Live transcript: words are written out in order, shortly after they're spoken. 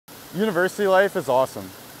University life is awesome.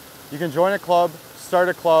 You can join a club, start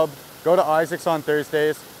a club, go to Isaac's on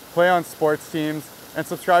Thursdays, play on sports teams, and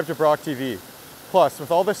subscribe to Brocktv. Plus,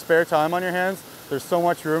 with all the spare time on your hands, there's so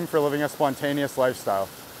much room for living a spontaneous lifestyle.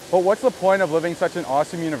 But what's the point of living such an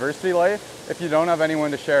awesome university life if you don't have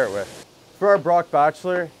anyone to share it with? For our Brock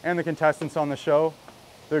Bachelor and the contestants on the show,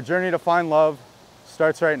 their journey to find love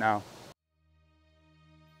starts right now.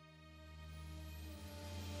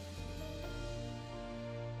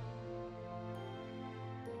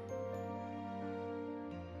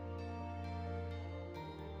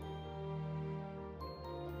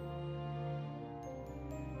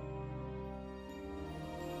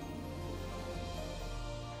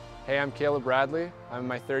 Hey, I'm Caleb Bradley. I'm in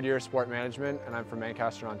my third year of sport management and I'm from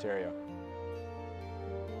Manchester, Ontario.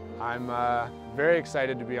 I'm very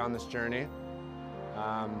excited to be on this journey.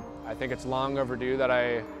 I think it's long overdue that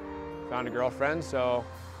I found a girlfriend, so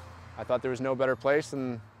I thought there was no better place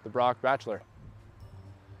than the Brock Bachelor.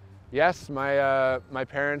 Yes, my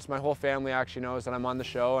parents, my whole family actually knows that I'm on the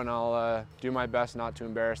show, and I'll do my best not to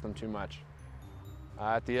embarrass them too much.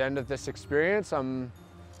 At the end of this experience, I'm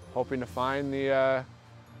hoping to find the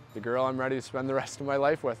girl I'm ready to spend the rest of my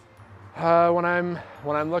life with. When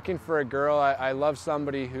I'm looking for a girl, I love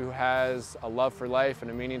somebody who has a love for life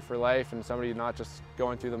and a meaning for life, and somebody not just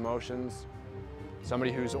going through the motions.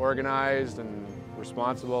 Somebody who's organized and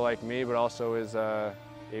responsible like me, but also is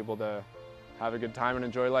able to have a good time and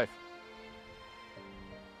enjoy life.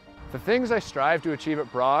 The things I strive to achieve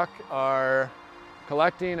at Brock are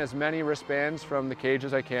collecting as many wristbands from the cage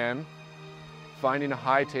as I can, finding a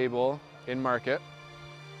high table in market,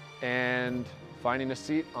 and finding a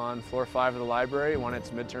seat on floor 5 of the library when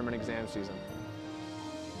it's midterm and exam season.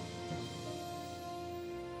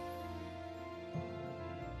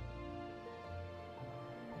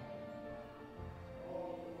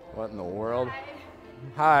 What in the world?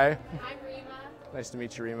 Hi. I'm Rima. Nice to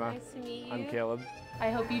meet you, Rima. Nice to meet you. I'm Caleb.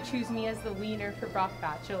 I hope you choose me as the wiener for Brock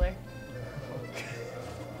Bachelor.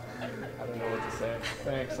 I don't know what to say.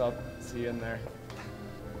 Thanks, I'll see you in there.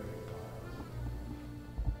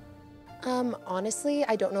 Honestly,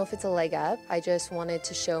 I don't know if it's a leg up. I just wanted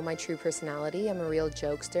to show my true personality. I'm a real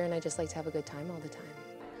jokester and I just like to have a good time all the time.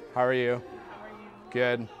 How are you? How are you?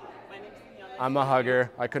 Good. I'm a hugger.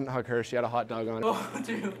 I couldn't hug her. She had a hot dog on. Oh,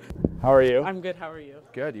 dude. How are you? I'm good. How are you?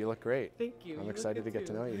 Good. You look great. Thank you. I'm You look excited to good get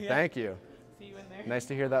to too. know you. Yeah. Thank you. See you in there. Nice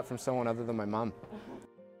to hear that from someone other than my mom.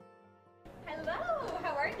 Hello,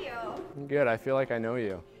 how are you? I'm good. I feel like I know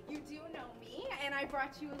you. You do know me, and I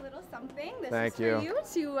brought you a little something. This Thank is for you. you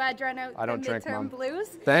to drown out I don't the drink, midterm Mom. blues.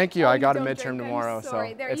 Thank you. Oh, I got a don't midterm drink, I'm tomorrow,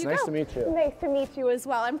 sorry. so There it's you nice go. to meet you. Nice to meet you as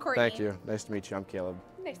well. I'm Courtney. Thank you. Nice to meet you. I'm Caleb.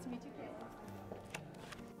 Nice to meet you,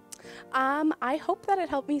 Caleb. I hope that it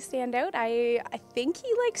helped me stand out. I think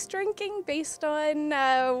he likes drinking based on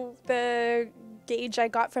the gauge I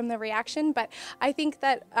got from the reaction, but I think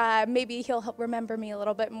that maybe he'll help remember me a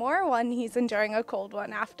little bit more when he's enjoying a cold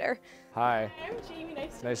one after. Hi. I'm Jamie.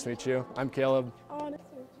 Nice to meet you. I'm Caleb. Oh, nice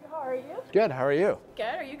to meet you. How are you? Good. How are you?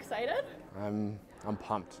 Good. Are you excited? I'm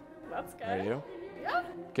pumped. That's good. Are you? Yeah.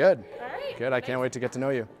 Good. All right. Good. I can't wait to get to know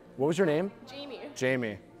you. What was your name? Jamie.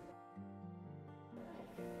 Jamie.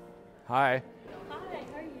 Hi. Hi.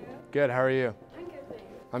 How are you? Good. How are you? I'm good. Thanks.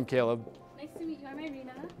 I'm Caleb. Nice to meet you. I'm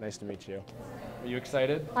Irina. Nice to meet you. Are you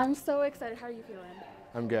excited? I'm so excited. How are you feeling?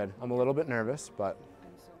 I'm good. I'm a little bit nervous, but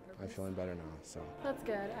I'm feeling better now. So That's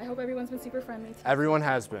good. I hope everyone's been super friendly today. everyone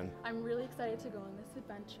has been. I'm really excited to go on this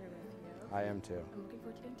adventure with you. I am too. I'm looking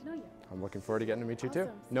forward to getting to know you. I'm looking forward to getting to meet you too.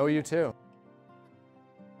 Awesome. Know you too.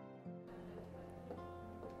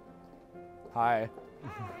 Hi.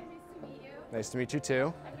 Hi, nice to meet you. Nice to meet you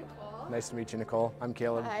too. I'm Nicole. Nice to meet you, Nicole. I'm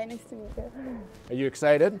Caleb. Hi, nice to meet you. Are you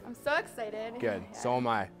excited? I'm so excited. Good. Yeah. So am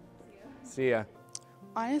I. See ya.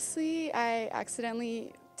 Honestly, I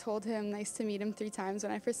accidentally told him nice to meet him 3 times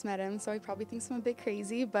when I first met him, so he probably thinks I'm a bit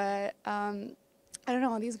crazy, but I don't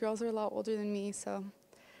know, these girls are a lot older than me, so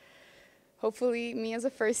hopefully me as a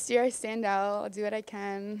first year I stand out, I'll do what I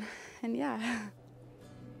can, and yeah.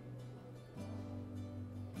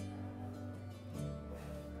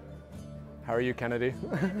 How are you, Kennedy?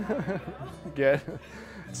 Good.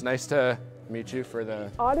 It's nice to meet you for the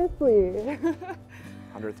Honestly.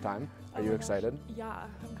 100th time. Are you excited? Yeah,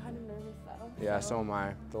 I'm kind of nervous though. Yeah, so am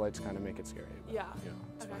I. The lights kind of make it scary. But, Yeah. You know,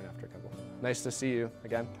 it's fine after a couple. Nice to see you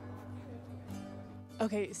again.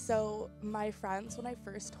 Okay, so my friends, when I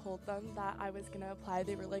first told them that I was gonna apply,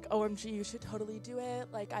 they were like, OMG, you should totally do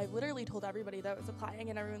it. Like, I literally told everybody that I was applying,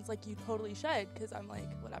 and everyone's like, you totally should, because I'm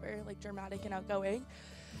like, whatever, like dramatic and outgoing.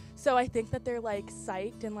 So I think that they're like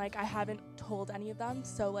psyched, and like I haven't told any of them.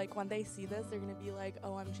 So like when they see this, they're gonna be like,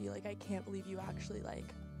 OMG, like I can't believe you actually like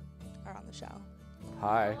are on the show.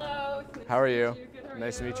 Hi. Hello. How are you?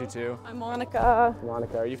 Nice to meet you too. I'm Monica.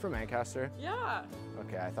 Monica, are you from Ancaster? Yeah.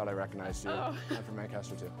 Okay, I thought I recognized you. Oh. I'm from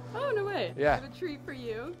Ancaster too. Oh, no way. Yeah. I have a treat for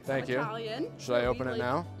you. Thank you. Italian. Should I open it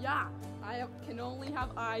now? Yeah. I can only have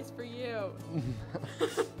eyes for you.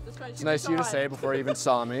 It's nice of you to say before you even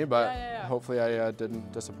saw me, but Yeah. hopefully I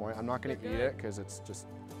didn't disappoint. I'm not going to eat it because it's just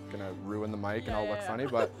going to ruin the mic and I'll look funny,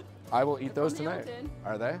 but I will eat those tonight.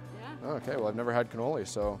 Are they? Yeah. Oh, okay, well I've never had cannoli,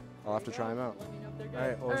 so I'll have to try them out. Let me know if they're good. All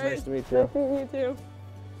right, well it's All nice to meet you. Nice to meet you too.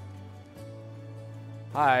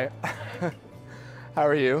 Hi. How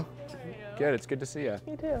are you? How are you? Good, it's good to see you.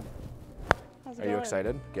 You too. How's it Are you going?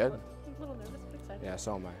 excited? Good? I'm a little nervous, but excited. Yeah,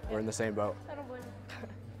 so am I. We're in the same boat. I don't blame you.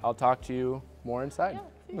 I'll talk to you more inside.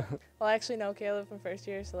 Well, I actually know Caleb from first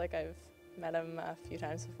year, so like I've met him a few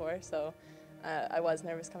times before, so I was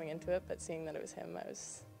nervous coming into it, but seeing that it was him, I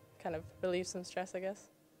was kind of relieved some stress, I guess.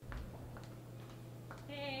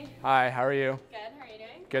 Hey. Hi, how are you? Good. How are you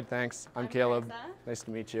doing? Good, thanks. I'm Caleb. Marissa. Nice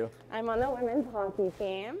to meet you. I'm on the women's hockey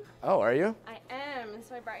team. Oh, are you? I am,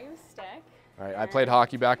 so I brought you a stick. All right, I played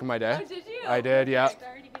hockey back in my day. Oh, did you? I did, yeah. Perfect.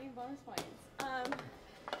 Already getting bonus points. So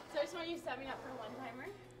I just want you to set me up for a one-timer.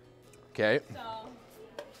 Okay. So,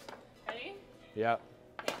 ready? Yeah.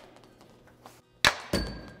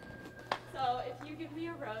 So if you give me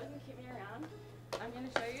a rose and keep me around, I'm going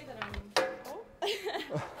to show you that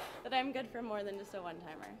that I'm good for more than just a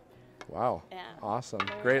one-timer. Wow. Yeah. Awesome.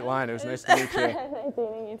 Great line. It was nice to meet you. Nice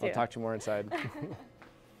meeting you too. I'll talk to you more inside.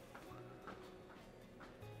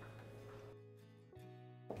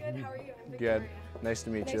 Good, how are you? I'm Good. Nice to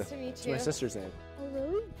meet you. Nice to meet It's my you. sister's name. Oh,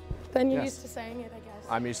 really? Then you're Yes. used to saying it, I guess.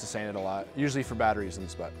 I'm used to saying it a lot, usually for bad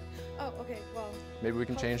reasons, but Oh, okay, well. maybe we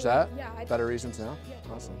can change hopefully- that? Yeah, I Better reasons now? Yeah.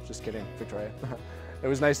 Awesome. Just kidding, Victoria. It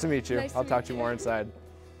was nice to meet you. Nice to I'll talk meet to you you. more inside.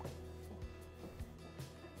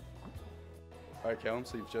 All right, Callum,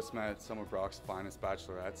 so you've just met some of Brock's finest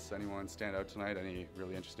bachelorettes. Anyone stand out tonight? Any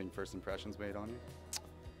really interesting first impressions made on you?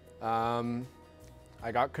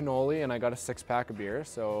 I got cannoli and I got a 6-pack of beer,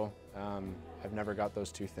 so I've never got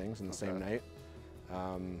those two things in the same night.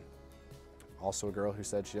 Also a girl who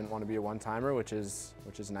said she didn't want to be a one-timer, which is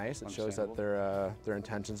nice. It shows that their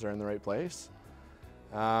intentions are in the right place.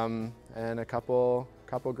 And a couple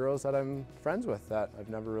girls that I'm friends with that I've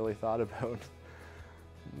never really thought about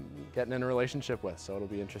getting in a relationship with, so it'll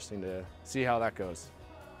be interesting to see how that goes.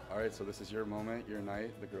 All right, so this is your moment, your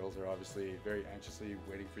night. The girls are obviously very anxiously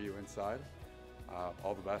waiting for you inside.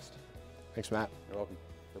 All the best. Thanks, Matt. You're welcome.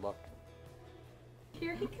 Good luck.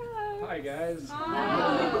 Here he comes. Hi, guys.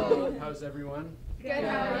 Hi. How's everyone? Good,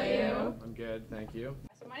 how are you? I'm good, thank you.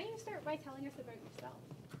 So why don't you start by telling us about yourself?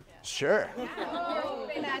 Sure. You've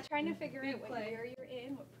been trying to figure out what year you're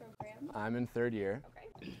in, what program. I'm in 3rd year.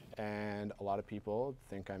 Okay. And a lot of people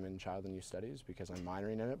think I'm in child and youth studies because I'm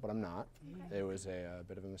minoring in it, but I'm not. Okay. It was a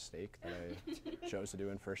bit of a mistake that I chose to do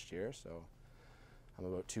in 1st year, so I'm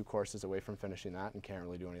about 2 courses away from finishing that and can't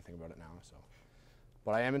really do anything about it now. So,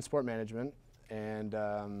 but I am in sport management, and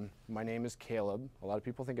my name is Caleb. A lot of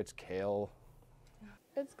people think it's Kale.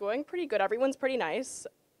 It's going pretty good. Everyone's pretty nice.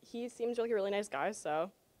 He seems like a really nice guy,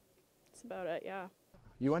 so that's about it, yeah.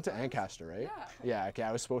 You went to Ancaster, right? Yeah. Yeah, okay,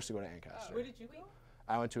 I was supposed to go to Ancaster. Where did you go?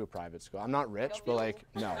 I went to a private school. I'm not rich, but like,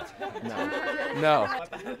 no.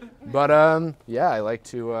 But yeah, I like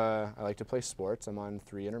to play sports. I'm on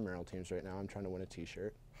 3 intramural teams right now. I'm trying to win a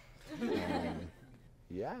T-shirt.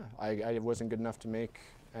 Yeah, I wasn't good enough to make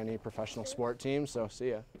any professional sport team, so see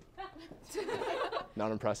ya.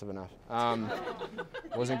 Not impressive enough.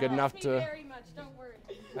 Wasn't good enough to. Very much, don't worry.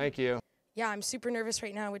 Thank you. Yeah, I'm super nervous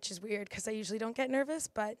right now, which is weird because I usually don't get nervous,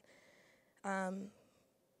 but I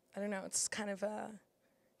don't know, it's kind of a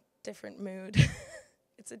different mood.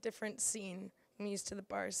 It's a different scene. I'm used to the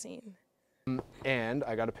bar scene. And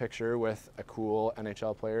I got a picture with a cool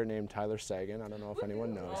NHL player named Tyler Seguin. I don't know if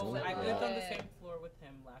anyone knows him. I lived on the same floor with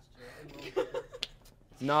him last year.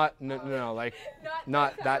 No, like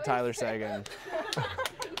not that Tyler Seguin.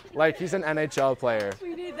 Like he's an NHL player.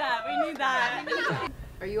 We need that. We need that.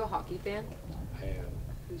 Are you a hockey fan? I am.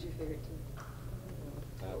 Who's your favorite team?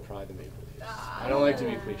 Probably the Maple Leafs. I don't like to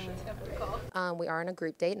be cliche. We are on a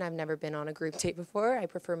group date, and I've never been on a group date before. I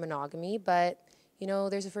prefer monogamy, but you know,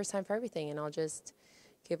 there's a first time for everything, and I'll just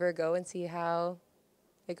give her a go and see how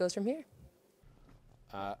it goes from here.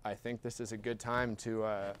 I think this is a good time to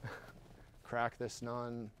crack this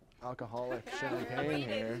non-alcoholic champagne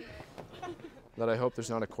here that I hope there's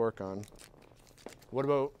not a cork on. What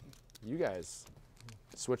about you guys?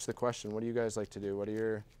 Switch the question. What do you guys like to do? What are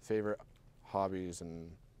your favorite hobbies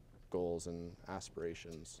and goals and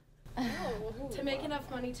aspirations? To make enough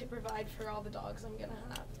money to provide for all the dogs I'm gonna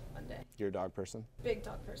have one day. You're a dog person? Big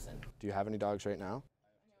dog person. Do you have any dogs right now?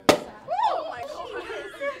 Oh my god.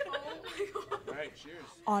 All right, cheers.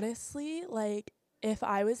 Honestly, like, if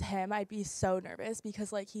I was him, I'd be so nervous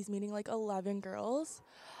because, like, he's meeting, like, 11 girls.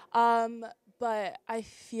 But I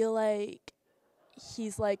feel like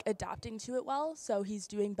he's, like, adapting to it well, so he's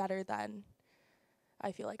doing better than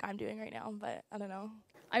I feel like I'm doing right now, but I don't know.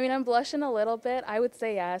 I mean, I'm blushing a little bit. I would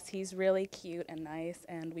say yes, he's really cute and nice,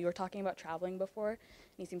 and we were talking about traveling before, and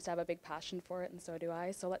he seems to have a big passion for it, and so do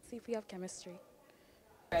I, so let's see if we have chemistry.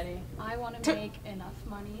 Ready? I want to make enough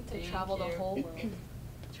money to travel the whole world.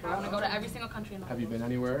 I want to go to every single country in the world. Have you been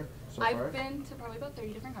anywhere so far? I've been to probably about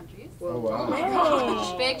 30 different countries. Oh, wow. Oh my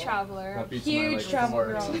gosh. Big traveler. That beats Huge my, like, travel 4.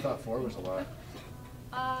 girl. I thought 4 was a lot.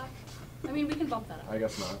 I mean, we can bump that up. I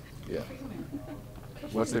guess not. Yeah.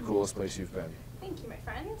 What's the coolest place you've been? Thank you, my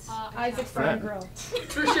friend. Isaac's friend grill.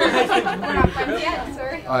 For sure. We're not friends yet,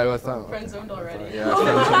 sorry. I thought. Friend zoned already. Yeah,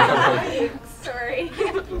 friend zoned. Sorry.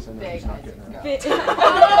 Big.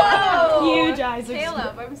 Oh! Huge Isaac.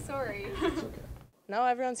 Caleb, I'm sorry. No,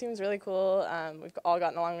 everyone seems really cool. We've all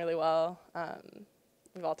gotten along really well.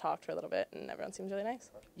 We've all talked for a little bit, and everyone seems really nice.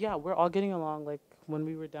 Yeah, we're all getting along. Like, when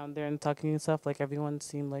we were down there and talking and stuff, like, everyone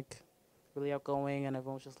seemed, like, really outgoing, and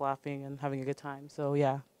everyone was just laughing and having a good time. So,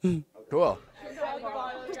 yeah. Cool.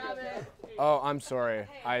 Oh, I'm sorry.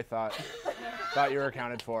 I thought you were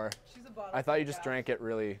accounted for. I thought you just drank it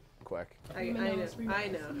really quick. I know. It's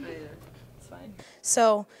fine.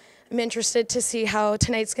 So I'm interested to see how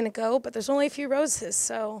tonight's going to go, but there's only a few roses,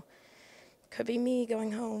 so could be me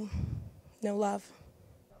going home. No love.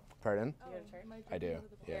 Pardon? I do.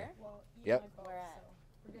 Yeah. Yep.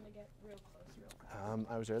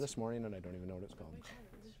 I was there this morning, and I don't even know what it's called.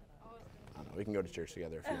 I don't know. We can go to church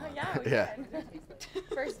together if you want. Yeah.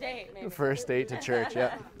 First date, maybe. First date to church.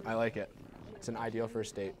 Yeah, I like it. It's an ideal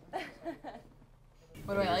first date.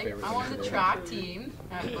 What do I like? I'm on the track team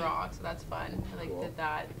at Brock, so that's fun. I did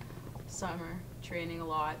that summer, training a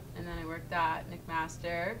lot, and then I worked at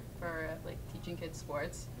McMaster for teaching kids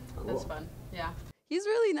sports. Cool. That's fun. Yeah. He's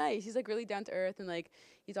really nice. He's really down to earth, and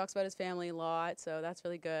he talks about his family a lot, so that's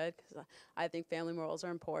really good because I think family morals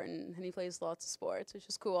are important, and he plays lots of sports, which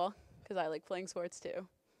is cool because I like playing sports too.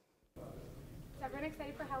 Is everyone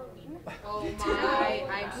excited for Halloween? Oh my!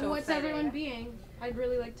 I'm so What's excited. everyone being? I'd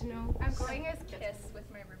really like to know. I'm going as Kiss with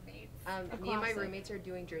my roommates. Me and my roommates are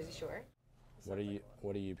doing Jersey Shore. What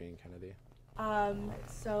are you being, Kennedy?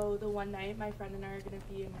 So the one night my friend and I are gonna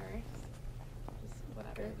be a nurse. Just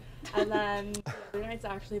whatever. And then the other night's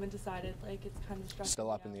actually been decided, it's kind of stressful.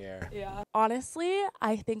 Still up in the air. Yeah. Honestly,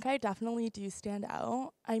 I think I definitely do stand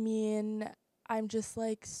out. I mean, I'm just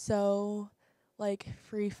so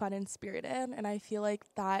free, fun, and spirited, and I feel like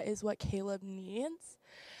that is what Caleb needs.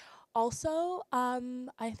 Also,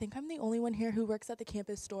 I think I'm the only one here who works at the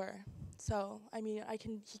campus store. So, I mean,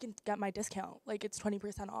 he can get my discount. It's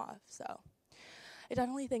 20% off. So, I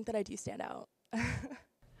definitely think that I do stand out.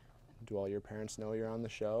 Do all your parents know you're on the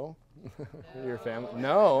show? Your family?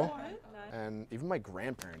 No. And even my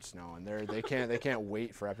grandparents know, and they can't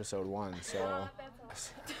wait for episode 1. So,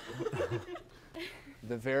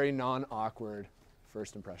 the very non-awkward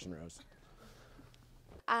first impression rose.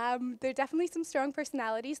 There are definitely some strong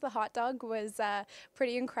personalities. The hot dog was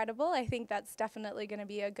pretty incredible. I think that's definitely going to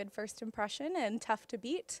be a good first impression and tough to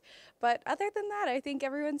beat. But other than that, I think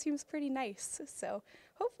everyone seems pretty nice. So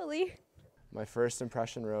hopefully. My first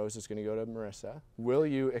impression rose is going to go to Marissa. Will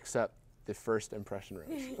you accept the first impression rose?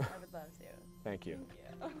 I would love to. Thank you.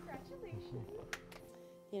 Congratulations.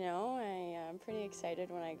 You know, I'm pretty excited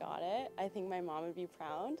when I got it. I think my mom would be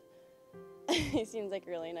proud. He seems like a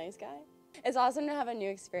really nice guy. It's awesome to have a new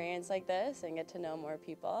experience like this and get to know more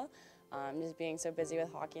people. Just being so busy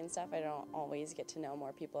with hockey and stuff, I don't always get to know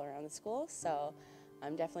more people around the school, so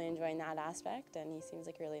I'm definitely enjoying that aspect, and he seems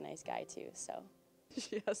like a really nice guy too, so.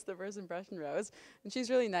 She has the first impression rose, and she's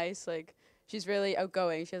really nice. She's really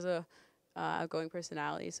outgoing. She has a outgoing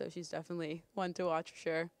personality, so she's definitely one to watch for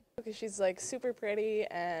sure. Because she's super pretty,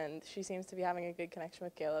 and she seems to be having a good connection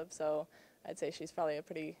with Caleb, so I'd say she's probably a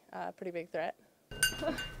pretty big threat.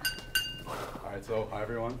 Alright, so hi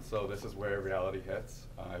everyone. So this is where reality hits.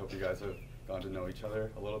 I hope you guys have gotten to know each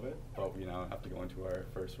other a little bit, but we now have to go into our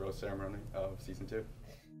first rose ceremony of season 2.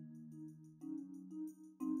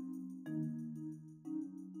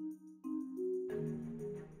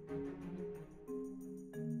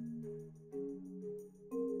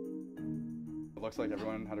 It looks like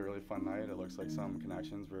everyone had a really fun night. It looks like some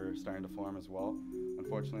connections were starting to form as well.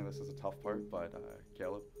 Unfortunately, this is a tough part, but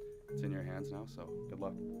Caleb, it's in your hands now, so good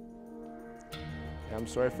luck. Yeah, I'm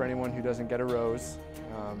sorry for anyone who doesn't get a rose.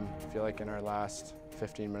 I feel like in our last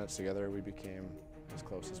 15 minutes together, we became as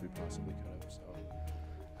close as we possibly could have. So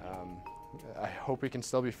I hope we can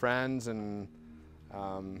still be friends, and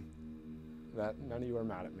that none of you are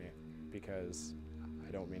mad at me, because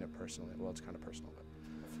I don't mean it personally. Well, it's kind of personal, but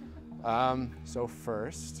so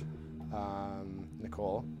first,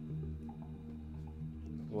 Nicole,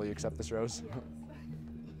 will you accept this rose?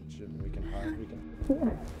 We can hug. We can.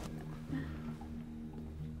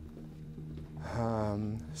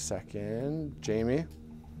 Second, Jamie,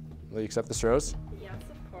 will you accept this rose? Yes,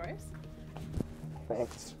 of course.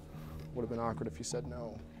 Thanks. Would have been awkward if you said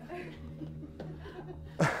no.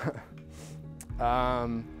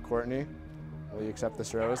 Courtney, will you accept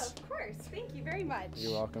this rose? Of course. Thank you very much.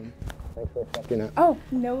 You're welcome. Thanks for accepting it. Oh,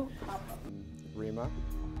 no problem. Rima,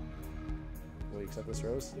 will you accept this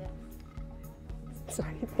rose? Yes.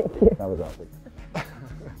 Sorry, thank you. That was awkward.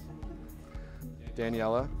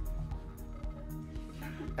 Daniela,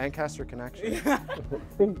 Ancaster Connection.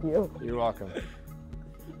 Thank you. You're welcome.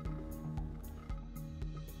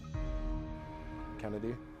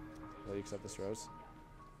 Kennedy, will you accept this rose?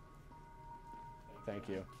 Thank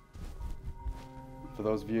you. For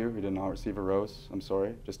those of you who did not receive a rose, I'm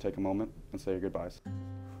sorry. Just take a moment and say your goodbyes.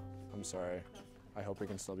 I'm sorry. I hope we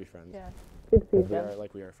can still be friends. Yeah. Good to see you.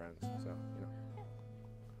 We are friends, so you know.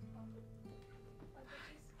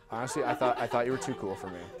 Honestly, I thought you were too cool for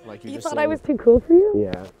me. Like you just thought I was too cool for you?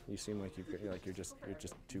 Yeah, you seem like you're just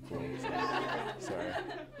too cool. So, sorry.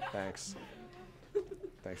 Thanks.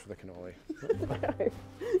 Thanks for the cannoli.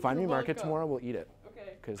 Find me market tomorrow. We'll eat it.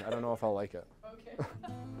 Okay. Because I don't know if I'll like it. Okay.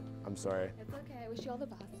 I'm sorry. It's okay. I wish you all the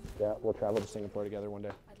best. Yeah, we'll travel to Singapore together one day.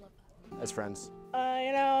 I'd love that. As friends.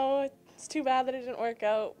 You know, it's too bad that it didn't work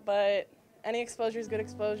out, but any exposure is good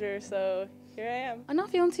exposure, so here I am. I'm not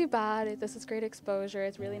feeling too bad. This is great exposure.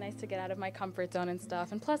 It's really nice to get out of my comfort zone and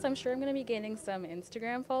stuff. And plus, I'm sure I'm going to be gaining some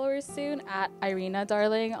Instagram followers soon at Irina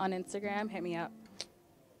Darling on Instagram. Hit me up.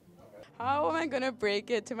 How am I going to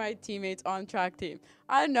break it to my teammates on track team?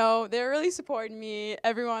 I don't know. They're really supporting me.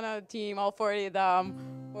 Everyone on the team, all 40 of them,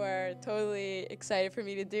 were totally excited for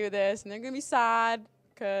me to do this. And they're going to be sad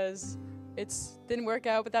because it didn't work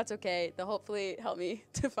out, but that's okay. They'll hopefully help me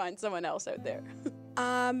to find someone else out there.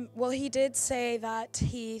 Well, he did say that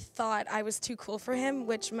he thought I was too cool for him,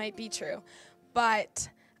 which might be true. But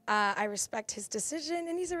I respect his decision,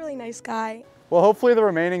 and he's a really nice guy. Well, hopefully the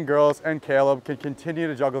remaining girls and Caleb can continue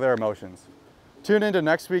to juggle their emotions. Tune into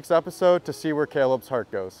next week's episode to see where Caleb's heart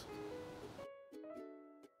goes.